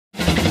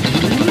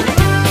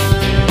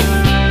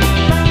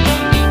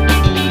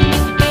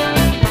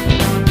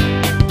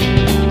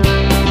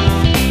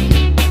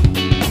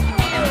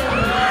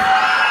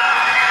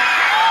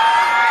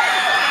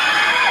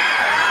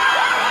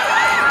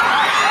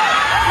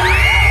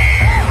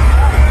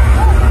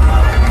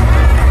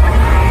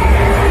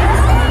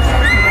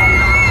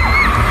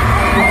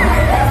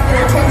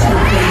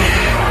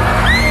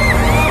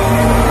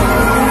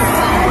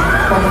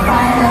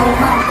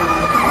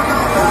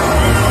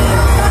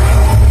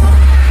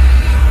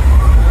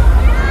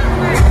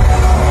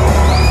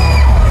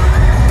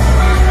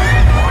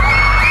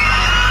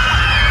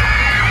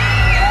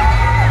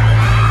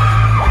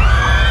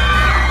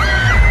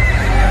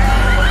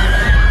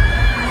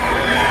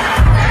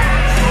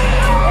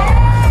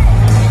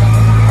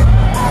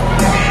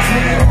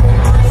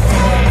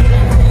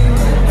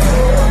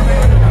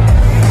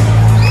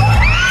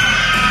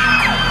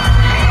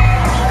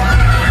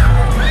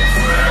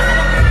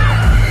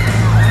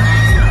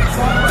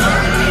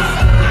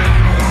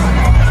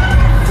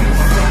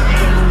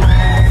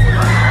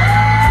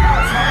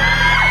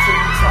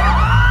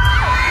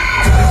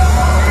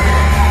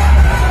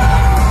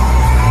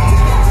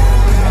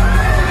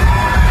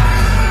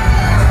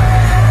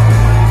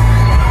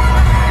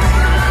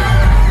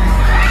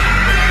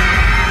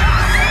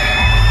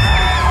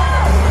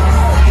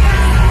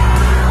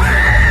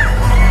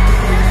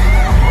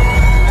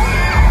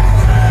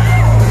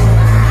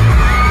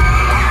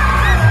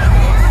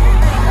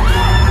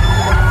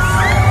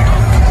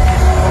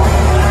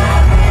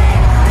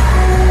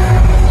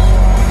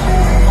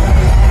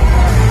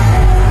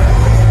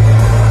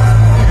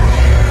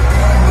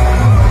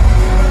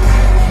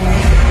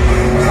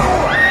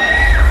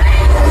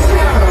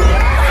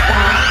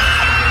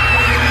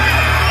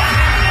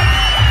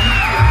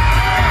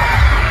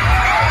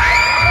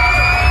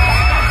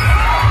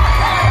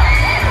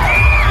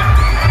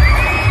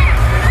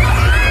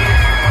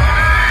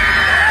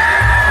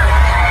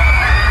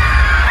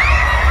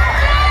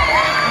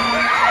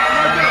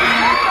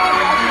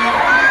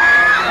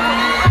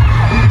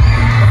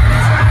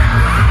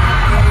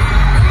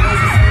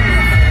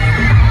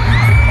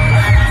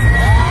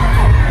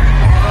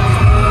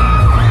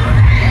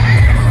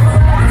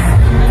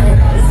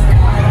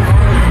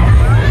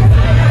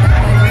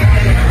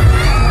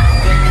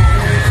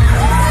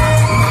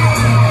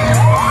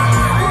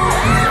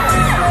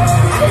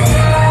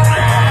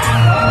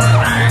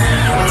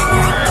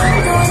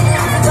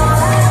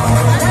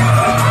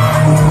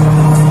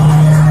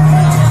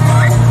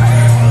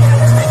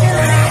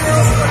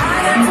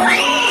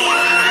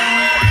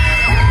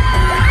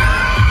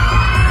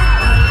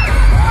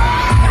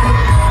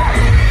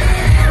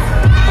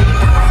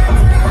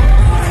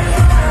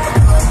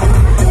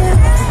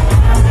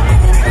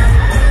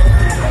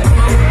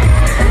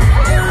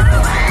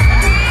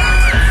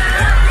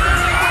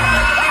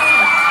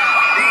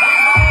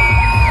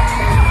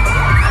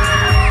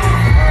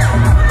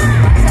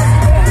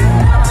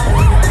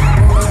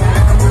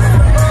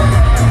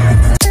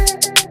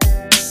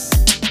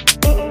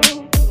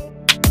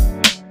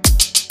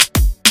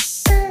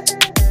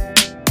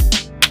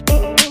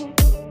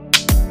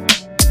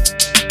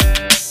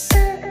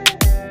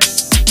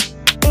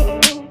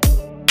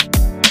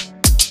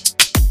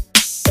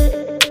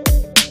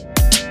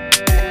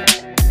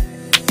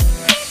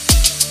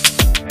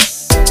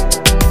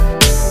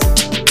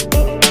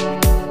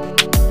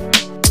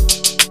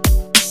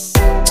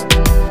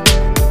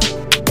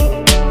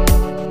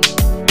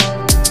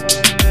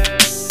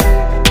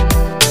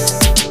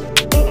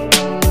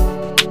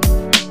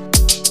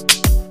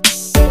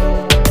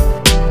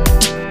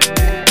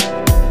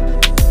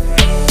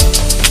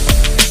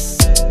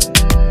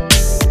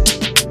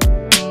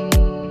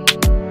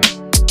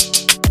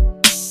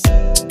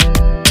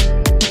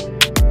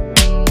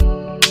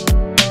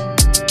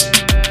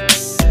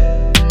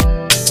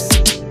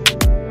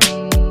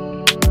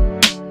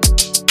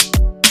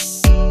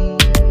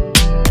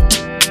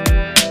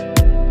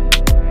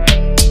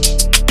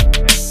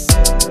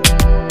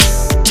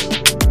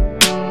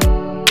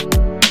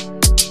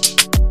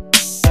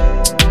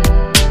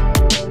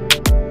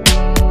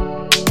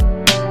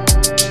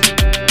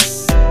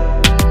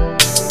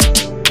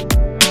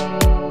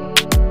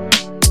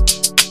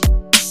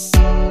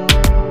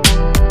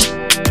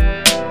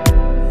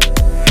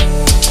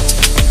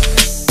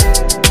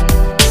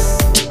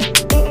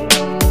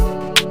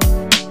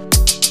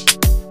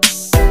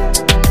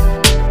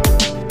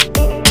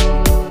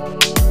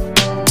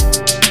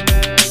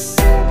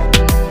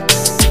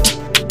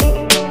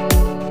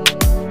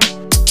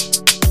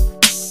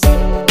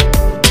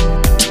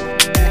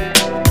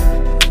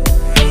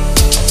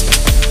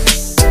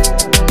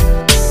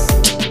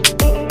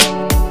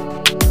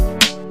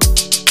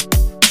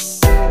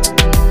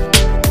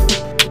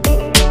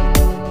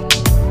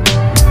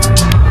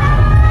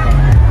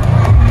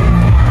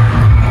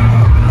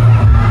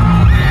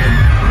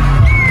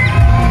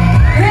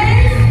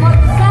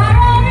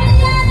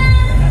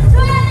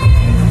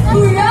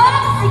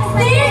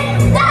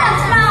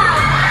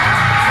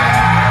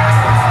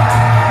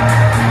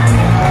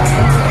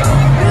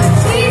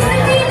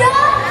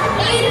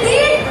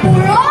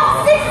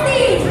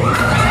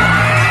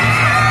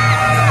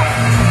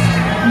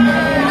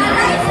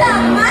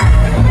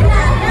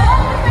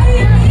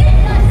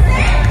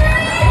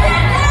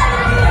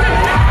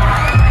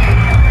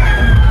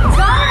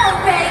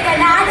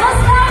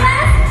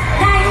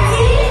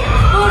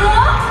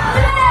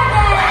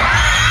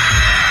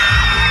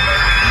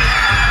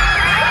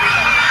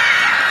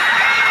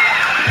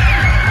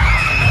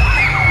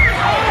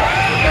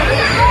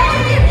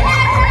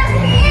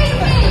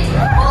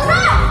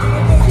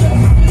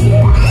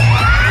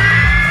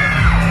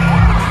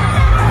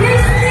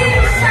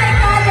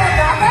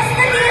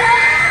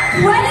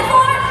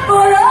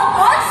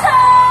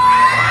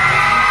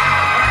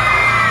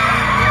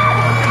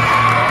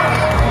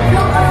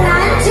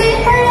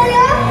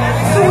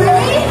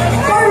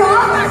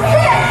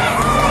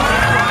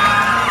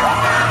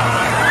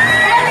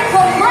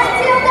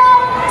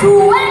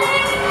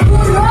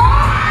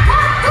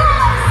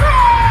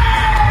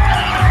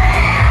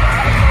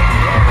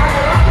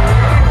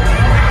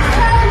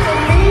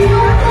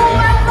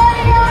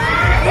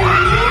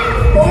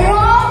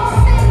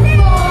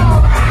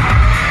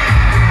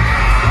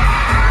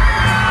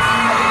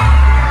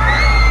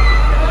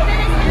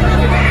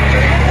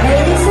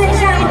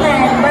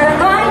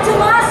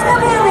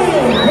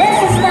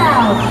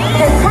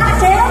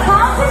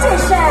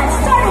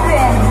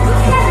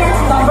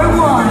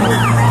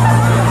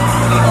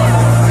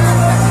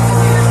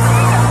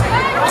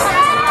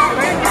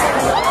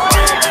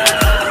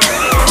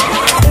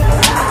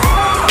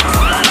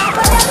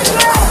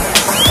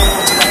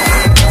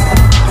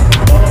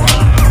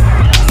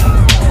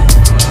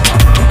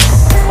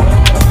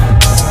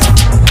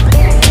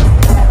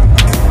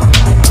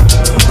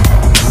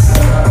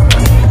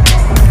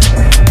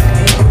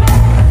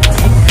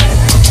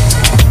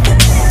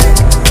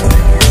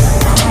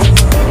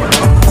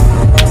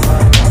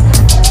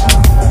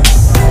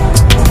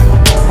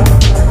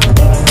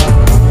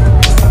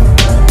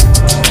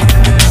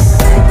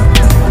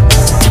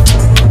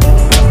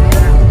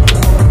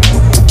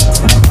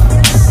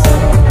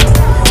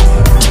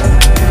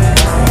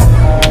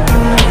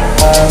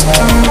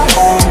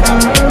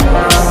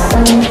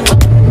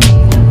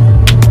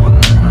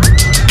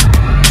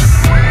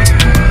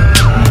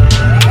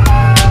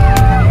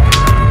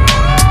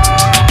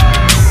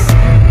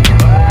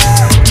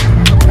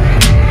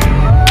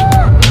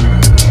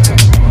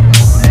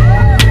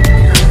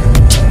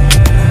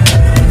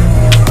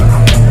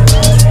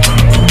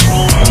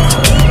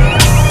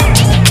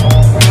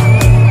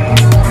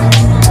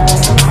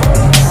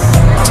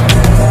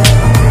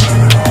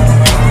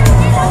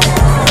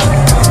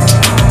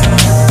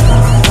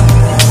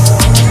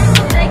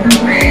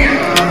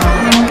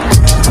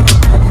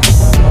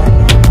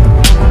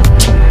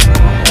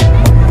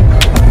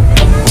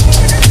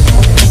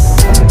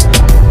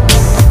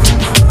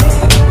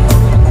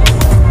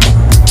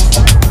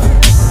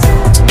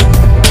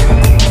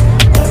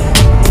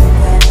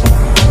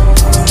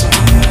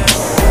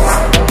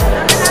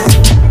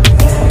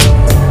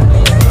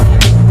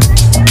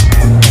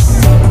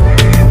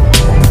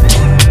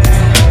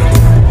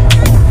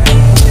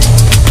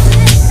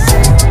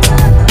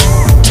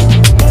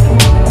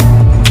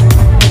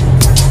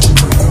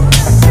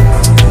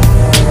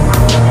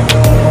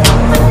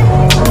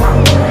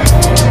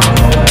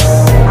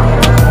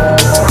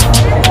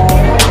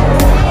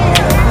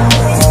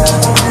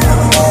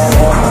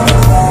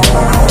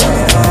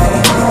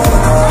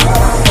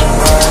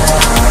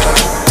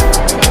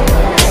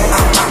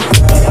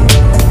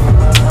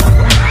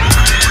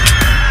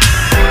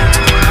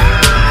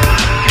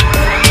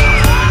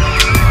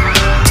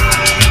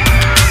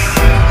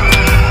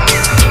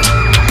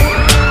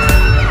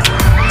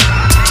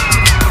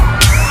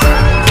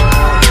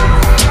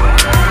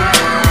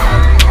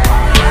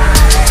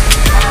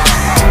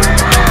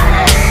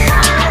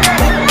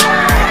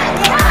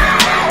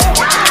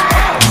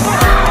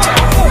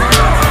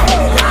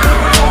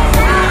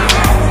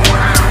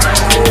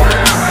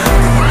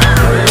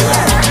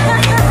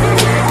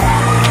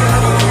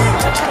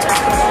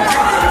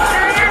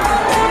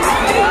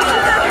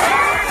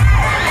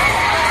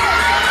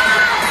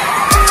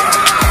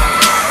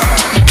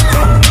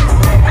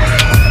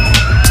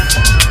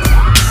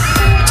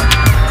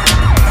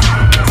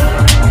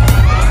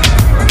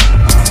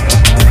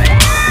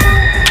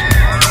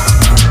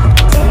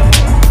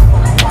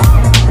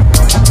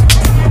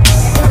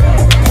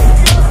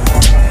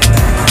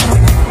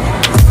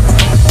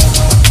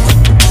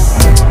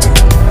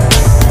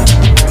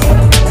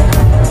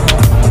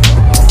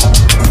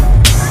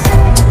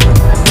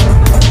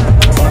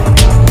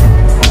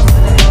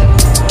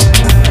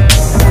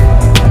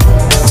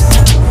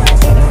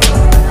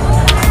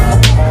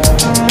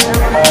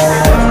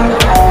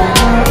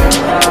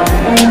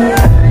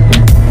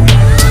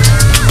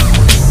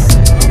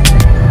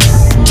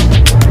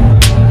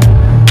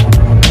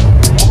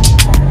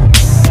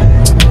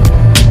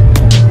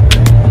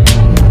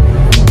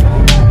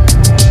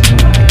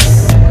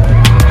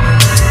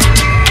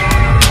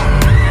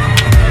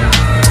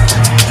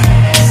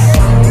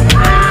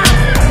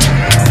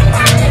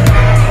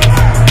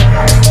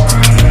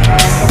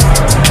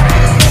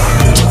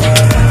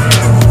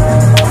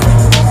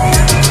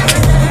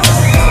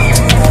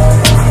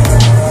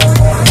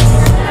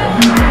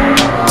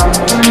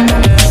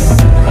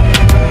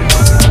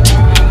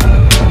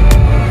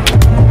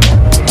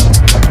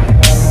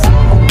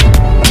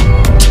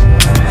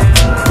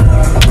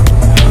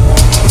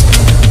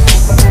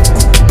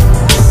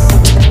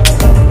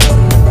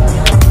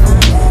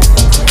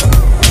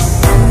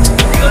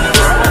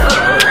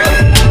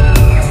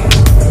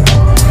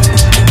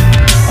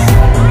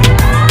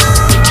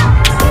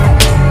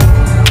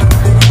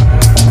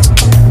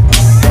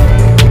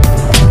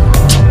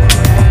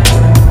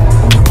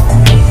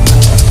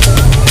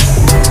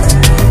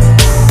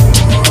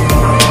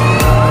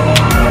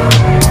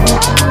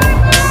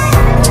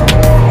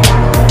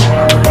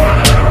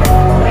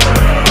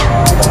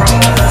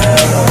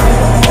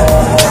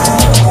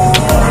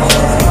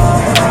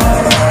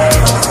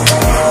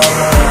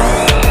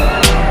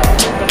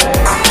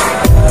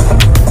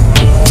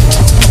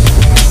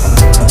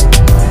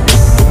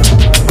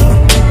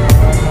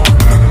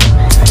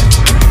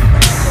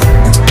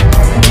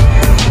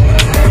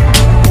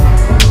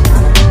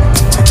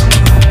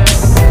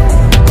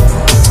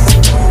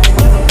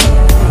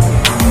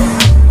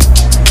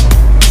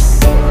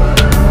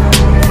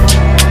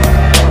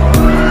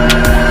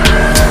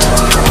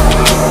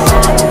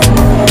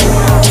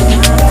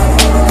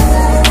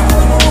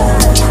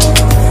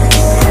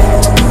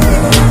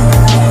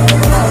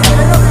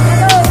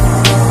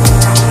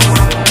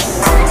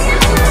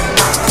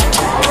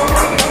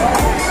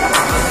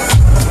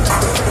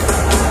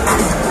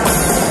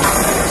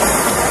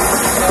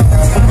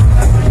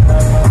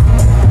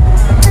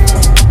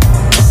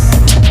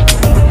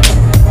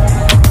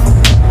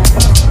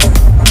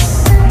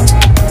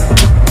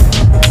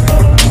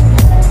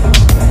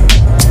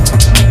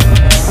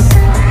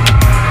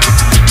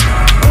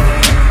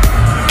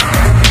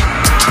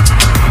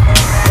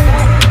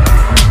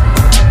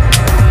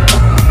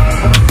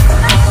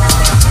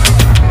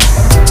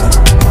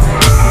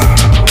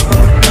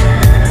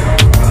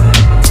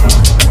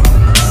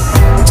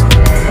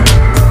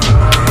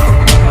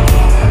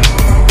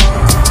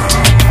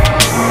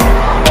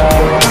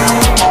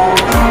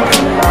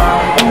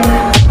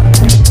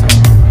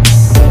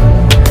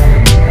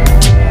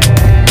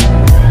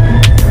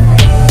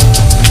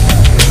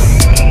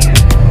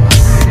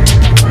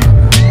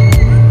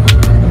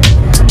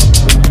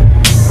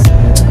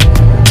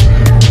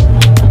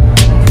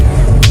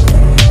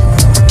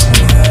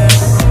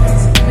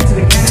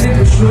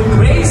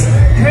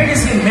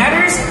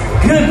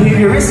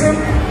behaviorism,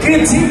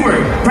 good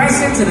teamwork,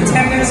 presence and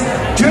attendance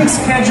during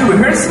scheduled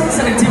rehearsals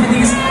and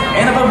activities,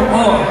 and above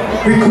all,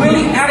 her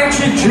quilly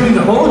attitude during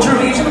the whole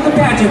duration of the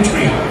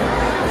pageantry.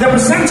 The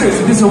presenters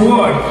of this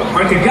award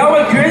are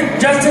Kagawa Kurt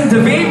Justin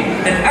David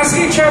and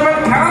SK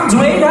Chairman Pam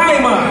Dwayne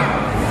Hyman.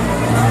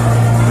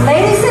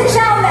 Ladies and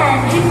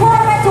gentlemen, the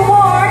Department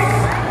Award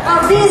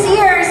of this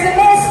year's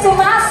Miss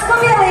Tomas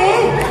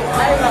Cabili.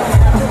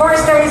 Of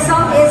course, the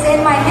result is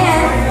in my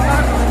hand.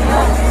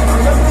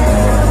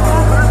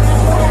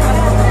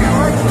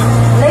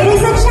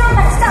 Ladies and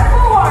gentlemen, step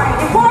forward.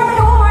 The Department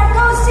Award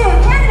goes to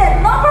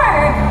candidate number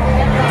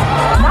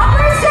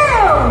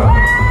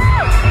 2.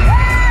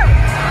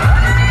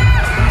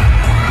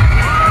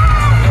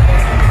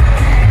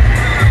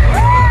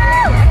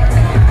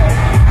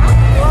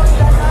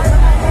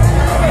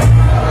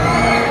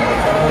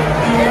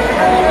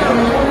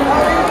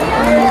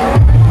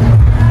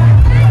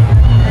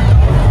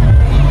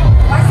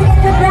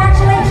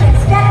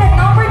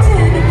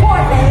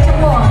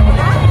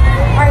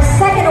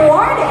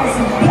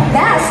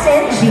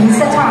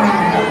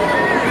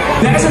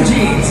 Best in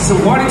Jeans is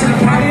awarded to the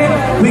candidate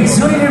who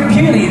exuded her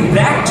beauty in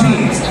black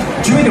jeans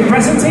during the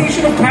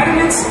presentation of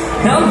candidates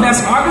held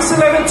last August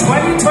 11,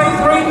 2023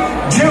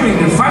 during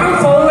the final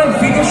photo and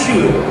video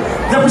shoot.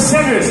 The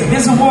presenters of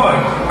this award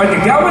are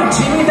Kagawa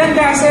Jimmy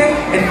Dandase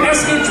and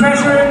SK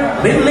Treasurer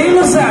Lily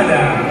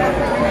Lozada.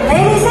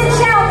 Ladies and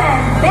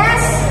gentlemen,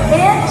 Best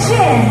in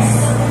Jeans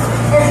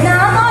is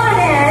now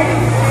nominated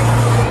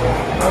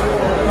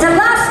the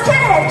last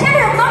candidate,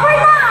 candidate number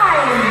 9.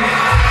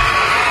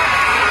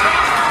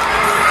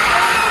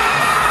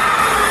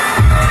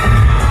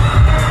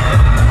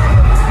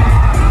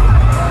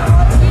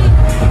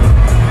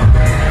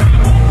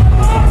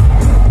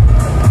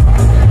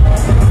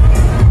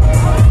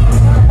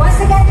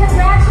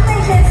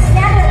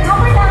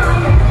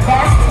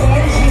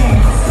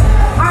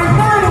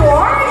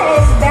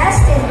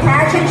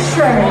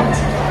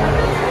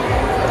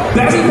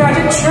 Best in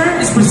Pageant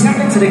shirt is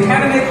presented to the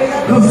candidate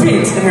who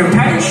fits in her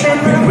pageant shirt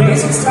with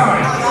grace and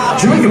style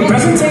during the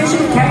presentation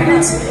of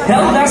candidates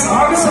held last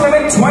August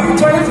 11,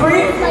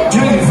 2023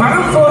 during the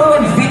final photo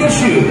and video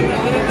shoot.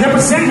 The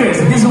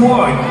presenters of this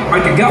award are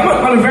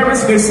Kagawa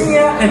Oliveras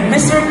Garcia and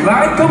Mr.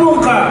 Clyde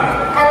Kabulka.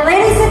 And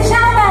ladies and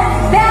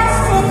gentlemen,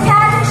 Best in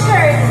Pageant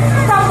shirt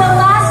from the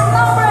last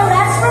number.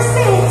 Let's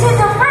proceed to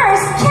the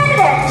first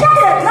candidate,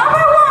 candidate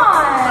number 1.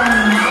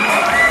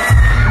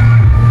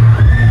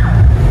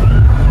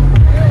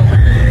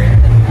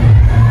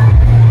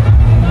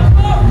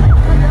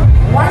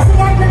 Once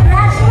again,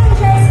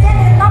 congratulations,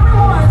 candidate number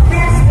 1,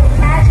 Best in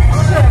Pageant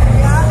shirt.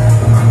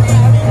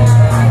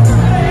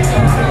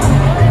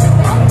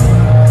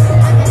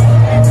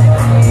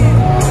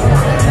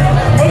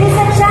 Ladies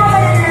and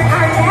gentlemen,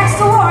 our next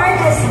award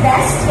is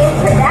Best in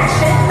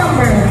Production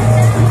Number.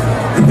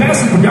 The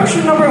Best in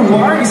Production Number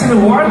award is an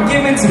award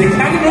given to the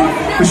candidate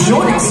who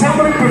showed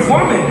exemplary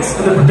performance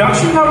in the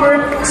production number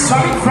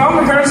starting from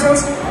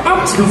rehearsals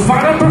up to the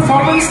final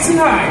performance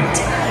tonight.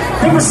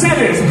 The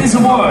presenters of this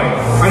award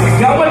are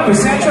Kagawa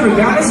Presencio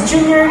Reganes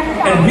Jr.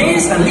 and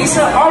Miss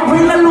Alisa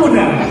Aubrey La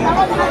Luna.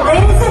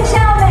 Ladies and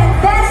gentlemen,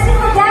 Best in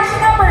Production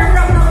Number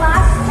from the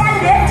last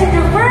candidate to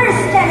the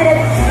first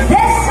candidate.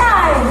 This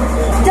time,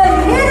 the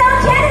middle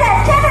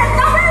candidate, candidate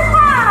number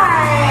 5.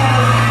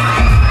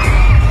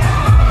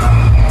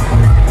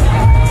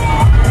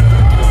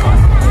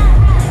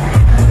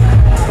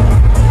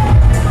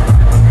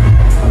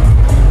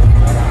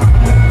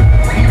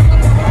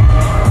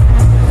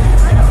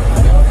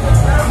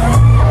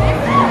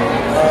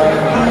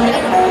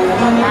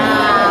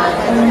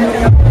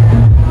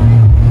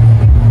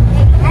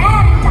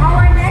 And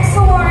our next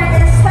award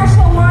is a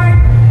special award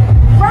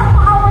from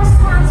our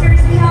sponsors.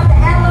 We have the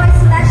Alloy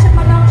Selection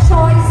Manong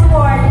Choice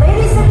Award.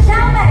 Ladies and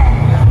gentlemen,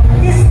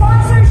 the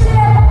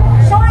sponsorship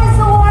Choice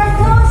Award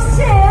goes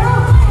to...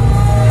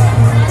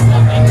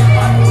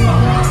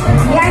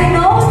 May I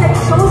know the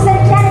chosen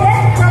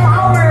candidate from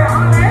our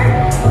honor?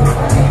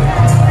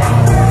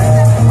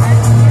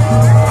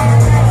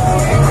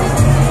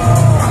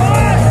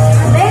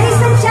 Ladies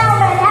and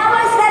gentlemen,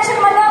 Alloy Selection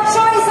Manong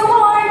Choice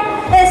Award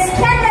is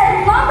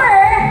candidate number...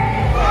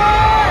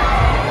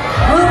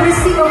 Will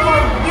receive a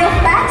gift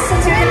back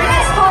certificate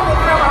installment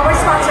from our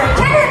sponsor.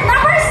 Candidate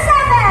number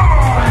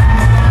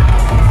 7.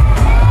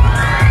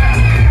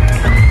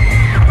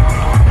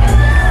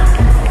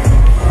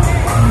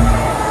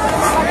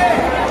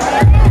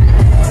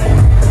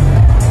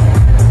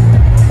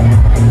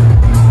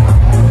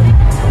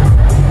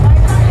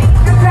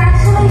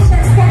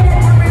 Congratulations,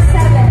 candidate number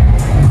 7.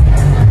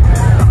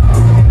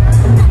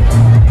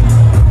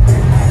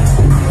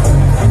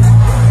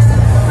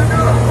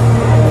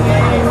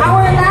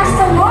 Our last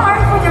award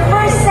for the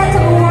first set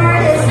of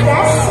award is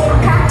Best in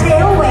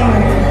Cocktail Wear.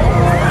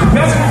 The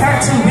Best in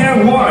Cocktail Wear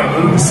award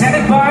will be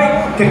presented by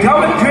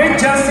Kagawa Kurt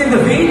Justin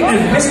David and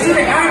Mr.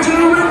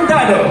 Angelo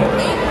Rondado.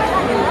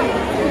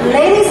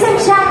 Ladies and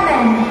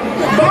gentlemen,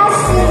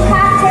 Best in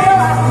Cocktail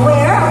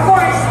Wear. Of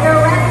course, the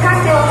red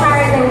cocktail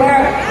attire they wear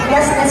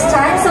this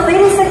time. So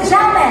ladies and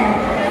gentlemen,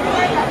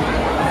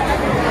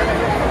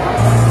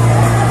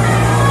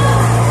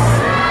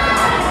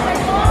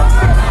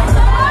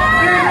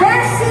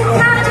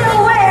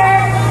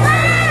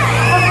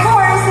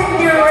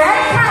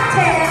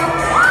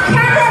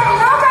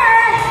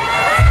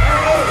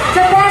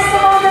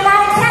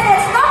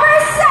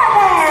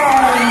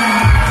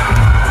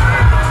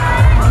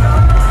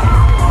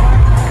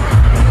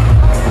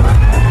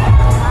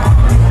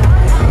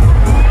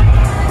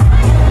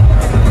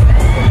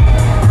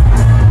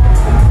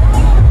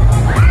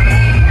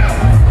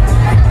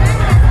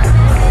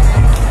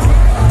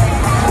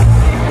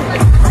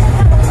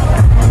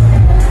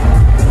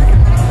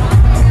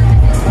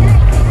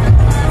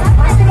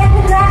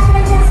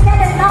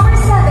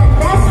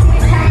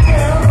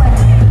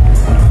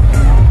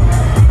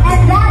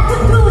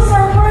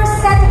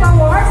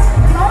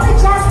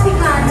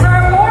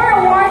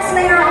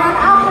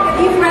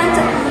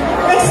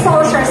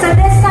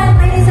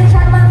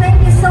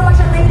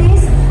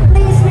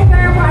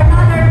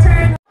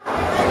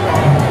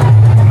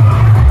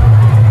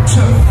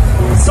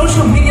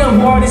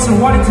 is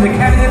awarded to the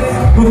candidate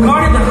who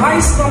garnered the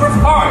highest number of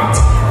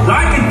hearts,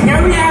 like and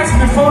carry ads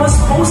with their photos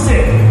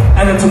posted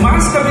at the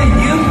Tomas Cabili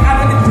Youth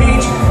Advocate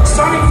page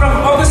starting from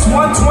August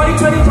 1,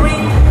 2023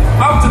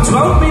 up to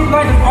 12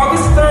 midnight of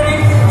August 30,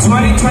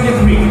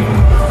 2023.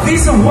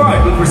 This award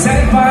was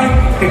presented by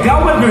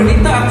Kagawad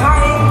Bernita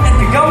Akain and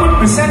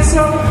Kagawad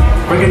Presenso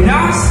Brgy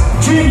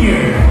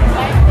Jr.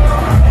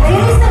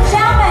 Ladies and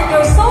gentlemen,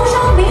 your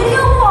social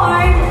media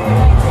award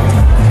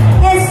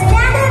is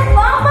candidate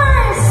number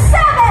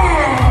 7.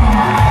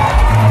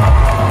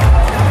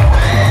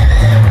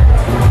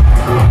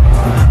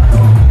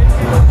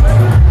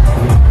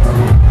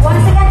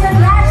 Once again,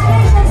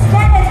 congratulations,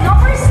 candidate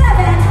number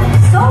 7,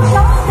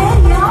 social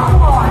media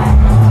award.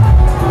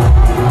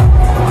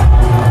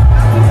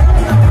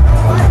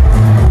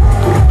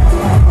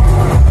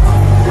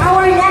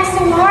 Our next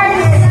award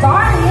is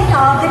Darling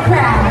of the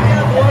Crowd.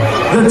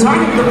 The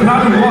Darling of the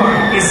Crowd award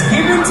is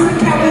given to the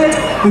candidate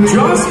who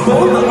draws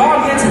both the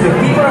audience and the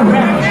people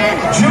around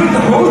during the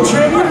whole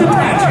journey of the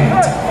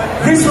pageant.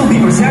 This will be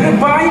presented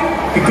by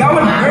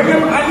Kagawad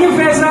Miriam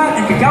Anyaveza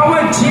and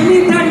Kagawad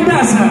Jimmy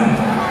Dandaza.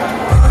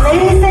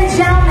 Ladies and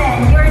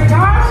gentlemen, your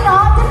Darling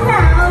of the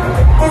Crowd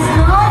is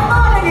none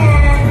other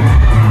than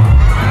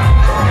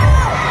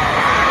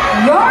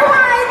your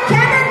right,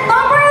 candidate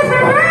number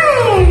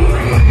 3.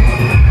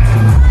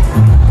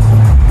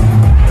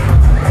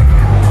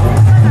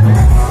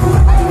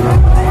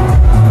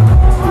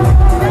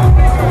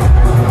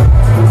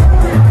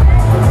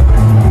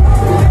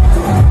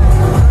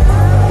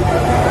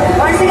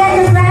 Once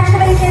again,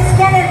 congratulations,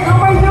 candidate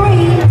number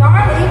 3,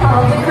 Darling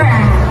of the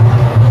Crowd.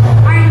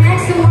 Our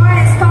next award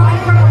is coming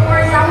from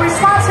awards our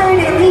sponsor,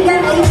 the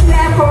Iligan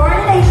HUF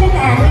Coordination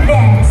and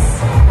Events.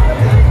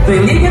 The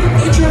Iligan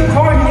HUF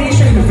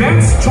Coordination and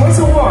Events Choice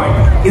Award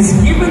is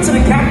given to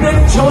the candidate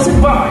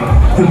chosen by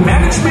the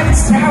management and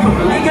staff of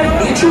Iligan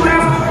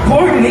HUF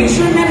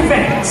Coordination and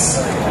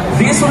Events.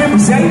 This will be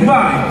presented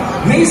by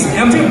Ms.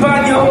 MJ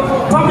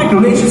Baño, Public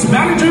Relations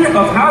Manager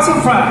of House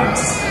of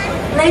Fries.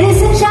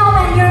 Ladies and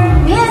gentlemen, your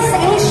Miss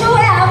HUF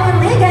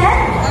Iligan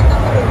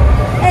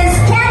is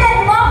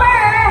candidate number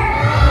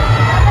 8.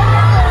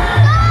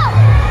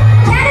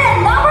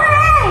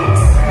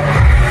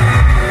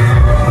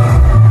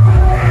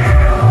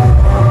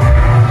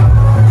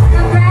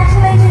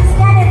 Congratulations,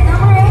 candidate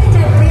number 8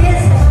 to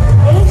Miss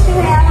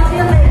HUF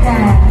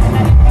Iligan.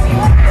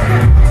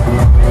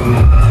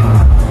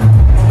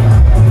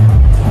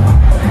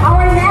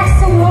 Our next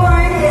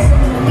award is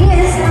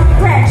Miss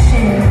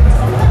Friendship.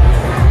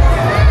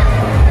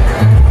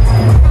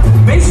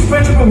 Miss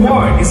Friendship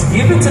Award is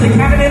given to the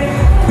candidate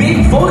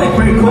being voted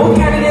by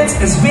co-candidates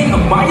as being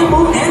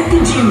amiable and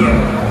congenial.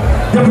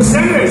 The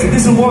presenters of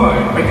this award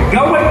are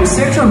Kagawad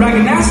Presenso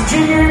Brgy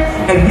Jr.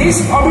 and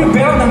Miss Aubrey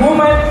Bell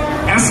Nahuman,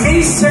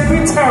 SK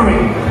Secretary.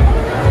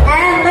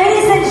 And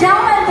ladies and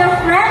gentlemen, the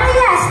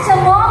friendliest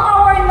among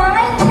our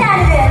 9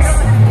 candidates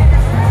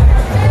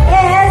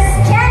is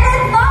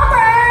candidate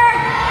number...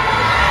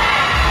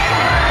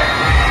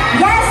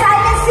 Yes, I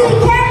can see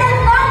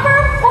candidate number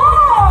 4.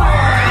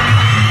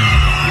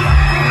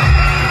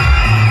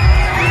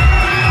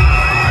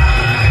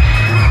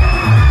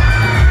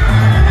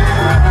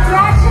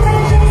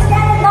 Congratulations,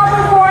 candidate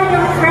number 4,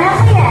 the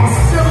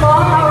friendliest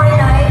among our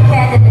 9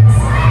 candidates.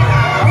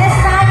 This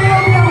time we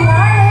will be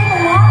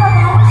awarding one of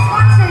our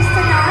sponsors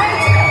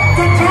tonight,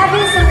 the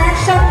Debbie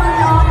Selection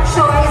Manok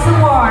Choice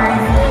Award.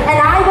 And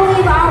I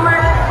believe our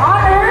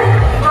honor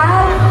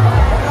of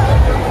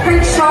her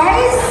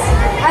choice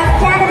of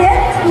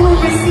candidate who will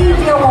receive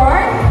the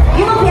award,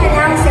 we will be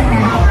announcing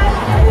now.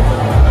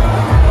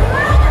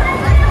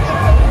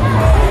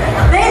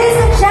 Ladies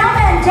and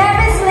gentlemen,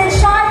 Debbie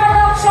Selection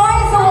Manok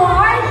Choice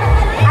Award,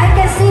 I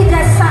can see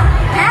the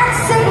hand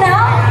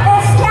signal.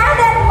 It's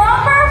candidate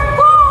number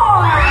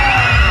 4.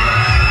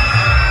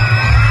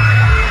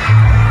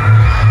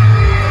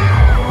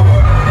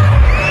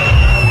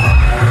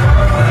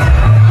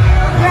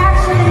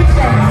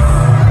 Congratulations.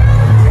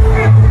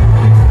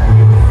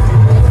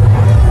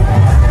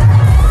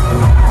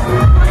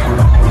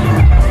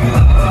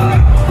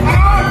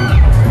 And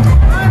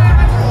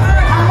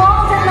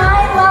among the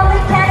 9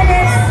 lovely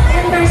candidates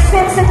in their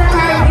swimsuit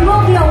attire, we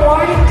will be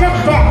awarding the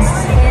best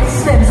in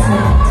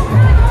swimsuit.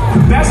 The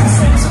Best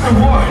Swimsuit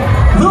Award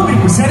will be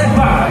presented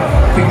by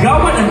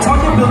Kagawad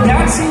Antonio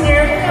Bildad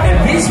Sr. and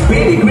Miss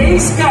Baby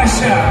Grace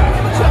Gasha.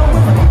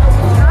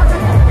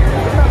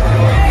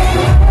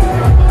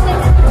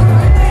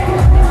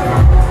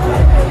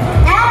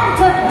 And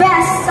the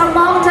best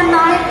among the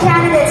 9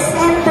 candidates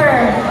enter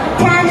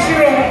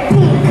tangerine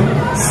pink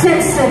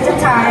swimsuit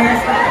attire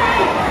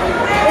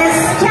is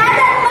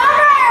candidate number...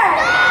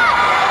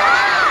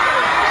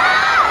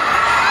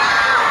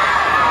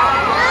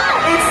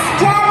 It's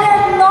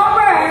candidate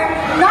number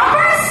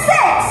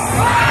 6.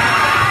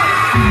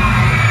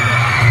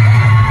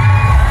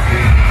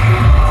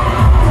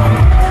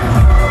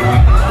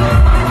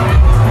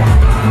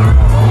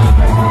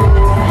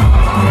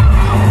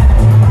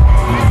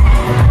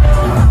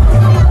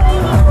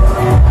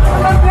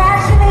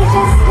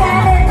 Congratulations,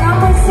 candidate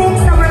number 6,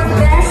 our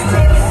best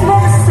in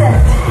swimsuit.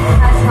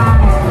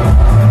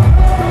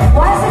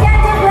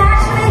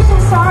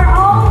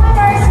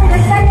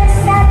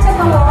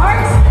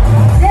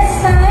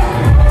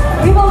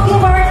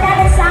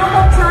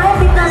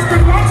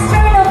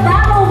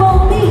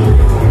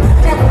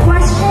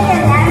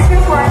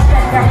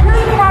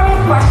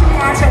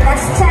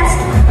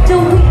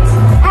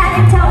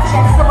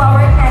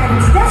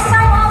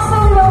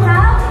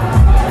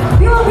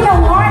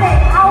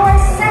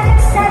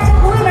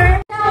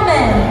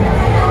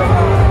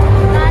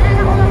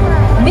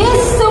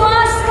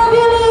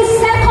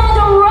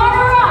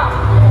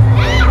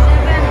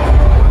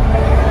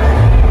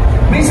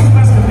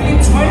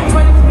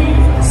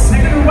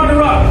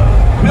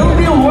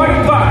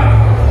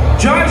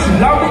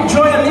 lovely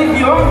Joy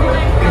Alivio,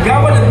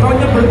 Kagawad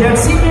Antonio Burdett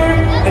Sr.,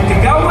 and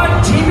Kagawad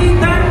Jimmy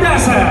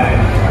Dandasay.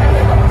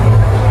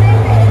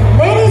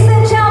 Ladies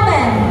and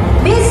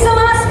gentlemen, Miss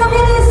Tomas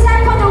Cabili's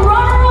second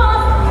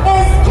runner-up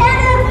is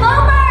candidate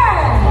number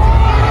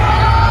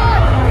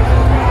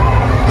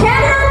 2.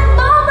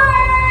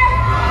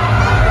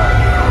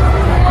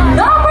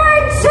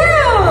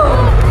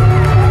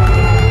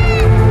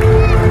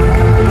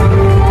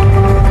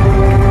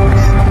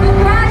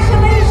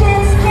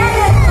 Congratulations,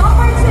 candidate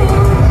number 2,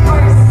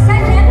 for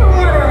second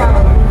runner-up.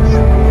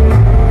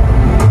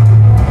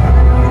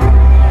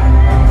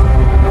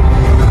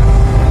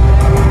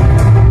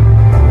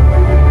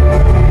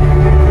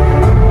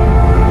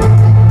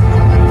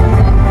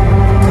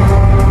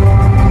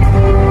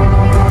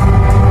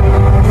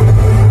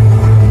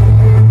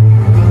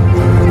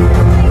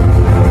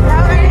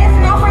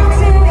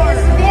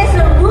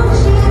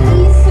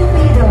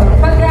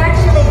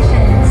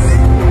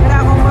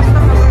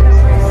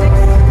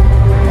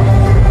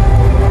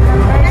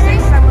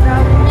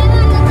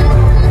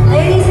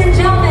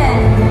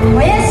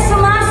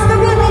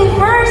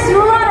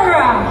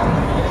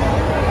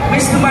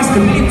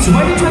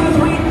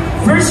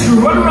 First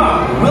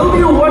runner-up will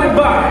be awarded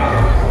by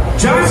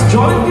Judge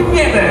John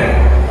Pineda,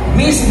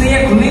 Miss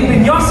Nea Colin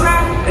Peñosa,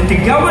 and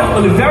Kagawad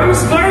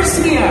Oliveros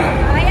Garcia.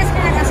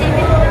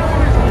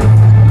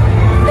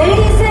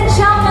 Ladies and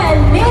gentlemen,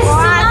 Miss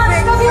Tomas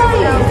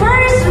Cabili,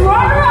 first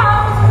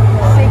runner-up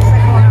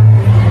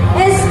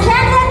is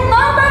candidate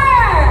number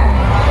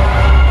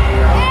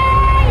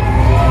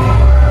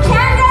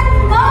 7.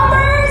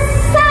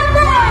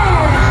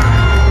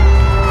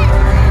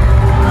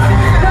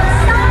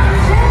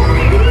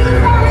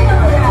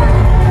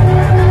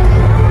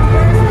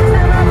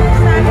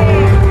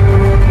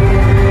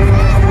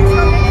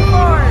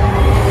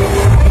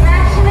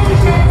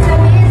 Congratulations,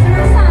 Miss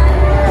Roxanne,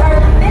 or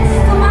Miss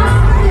Tomas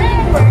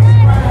Cabili, first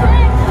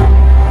runner-up.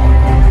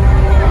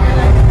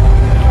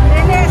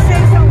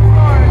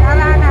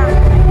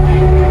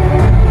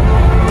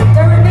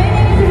 The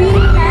remaining 3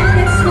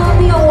 candidates will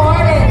be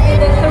awarded in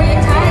the 3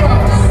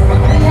 titles.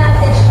 We have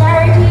the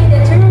charity, the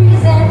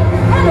tourism,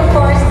 and of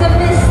course the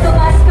Miss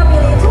Tomas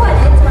Cabili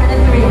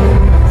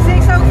 2023.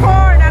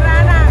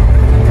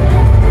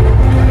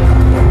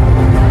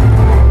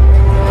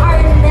 Our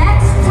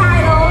next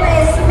title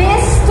is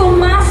Miss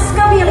Tomas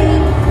Cabili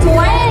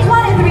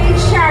 2023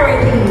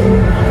 Charity.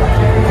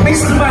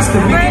 Miss Tomas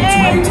Cabili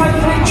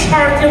 2023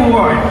 Charity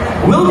Award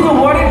will be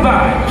awarded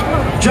by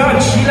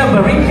Judge Sheila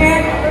Barinque,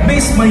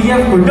 Miss Maya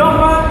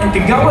Cordova, and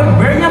Kagawad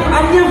Miriam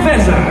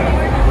Anyaveza.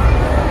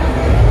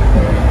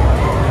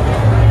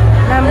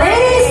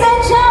 Ladies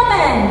and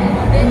gentlemen,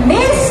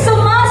 Miss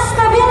Tomas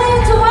Cabili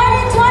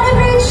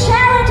 2023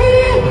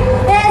 Charity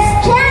is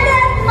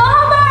candidate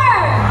number.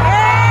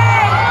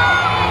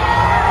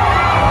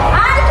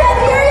 I can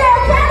hear you,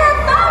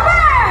 candidate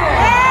number.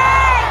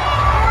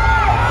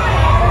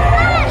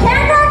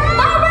 Candidate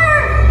number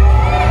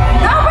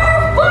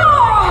 4.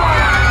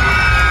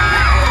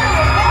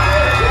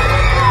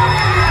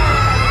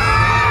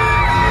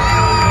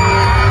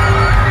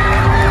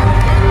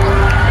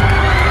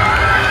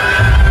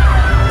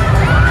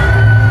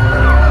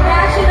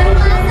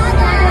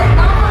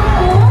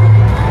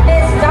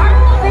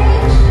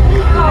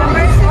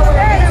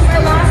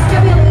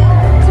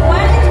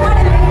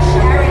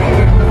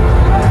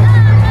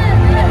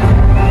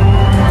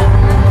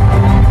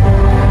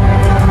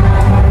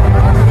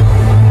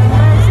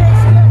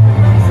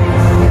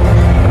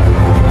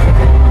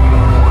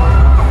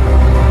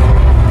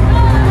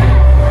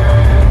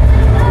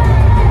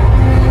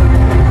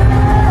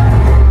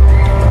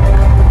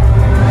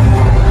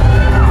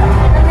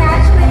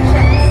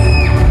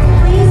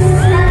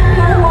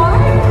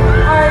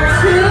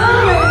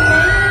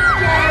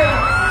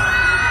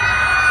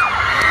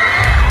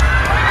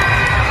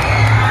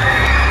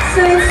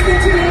 So it's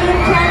between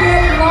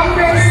candidate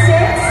number